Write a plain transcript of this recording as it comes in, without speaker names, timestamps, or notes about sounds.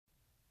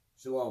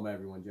Shalom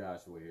everyone,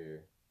 Joshua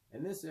here.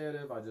 In this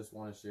editive, I just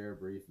want to share a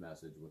brief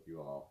message with you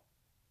all.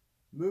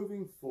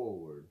 Moving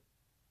forward,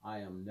 I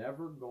am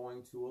never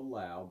going to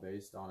allow,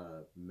 based on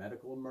a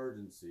medical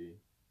emergency,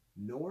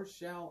 nor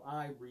shall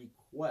I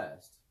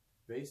request,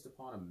 based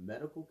upon a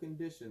medical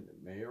condition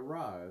that may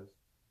arise,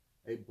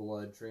 a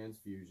blood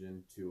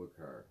transfusion to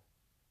occur.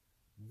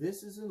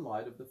 This is in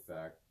light of the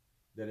fact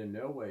that in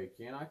no way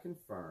can I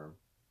confirm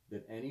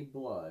that any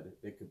blood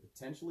that could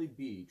potentially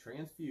be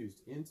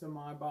transfused into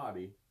my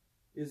body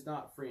is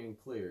not free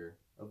and clear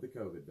of the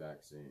COVID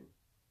vaccine.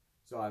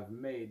 So I've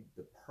made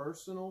the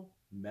personal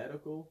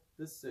medical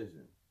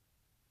decision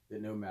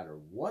that no matter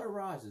what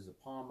arises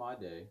upon my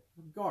day,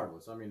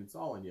 regardless, it's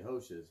all in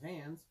Yehoshua's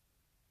hands.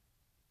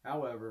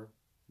 However,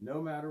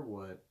 no matter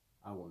what,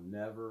 I will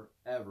never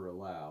ever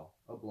allow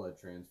a blood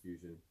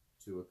transfusion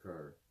to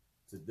occur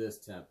to this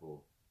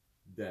temple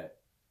that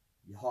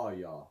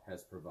Yehoshua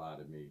has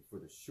provided me for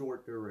the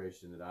short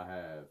duration that I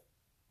have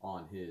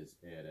on his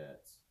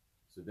edets.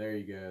 So there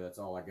you go. That's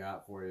all I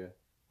got for you.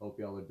 Hope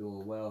y'all are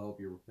doing well. Hope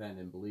you're repenting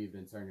and believing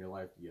and turning your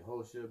life to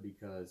Yehoshua,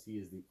 because he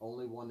is the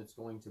only one that's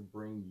going to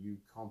bring you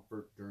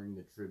comfort during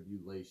the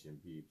tribulation,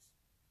 peeps.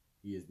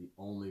 He is the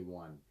only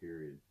one,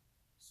 period.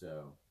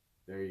 So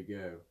there you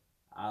go.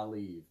 I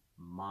leave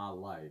my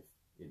life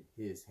in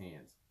his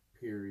hands,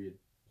 period.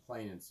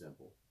 Plain and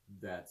simple.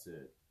 That's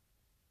it.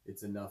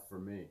 It's enough for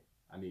me.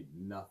 I need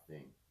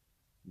nothing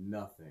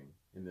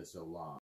in this olam.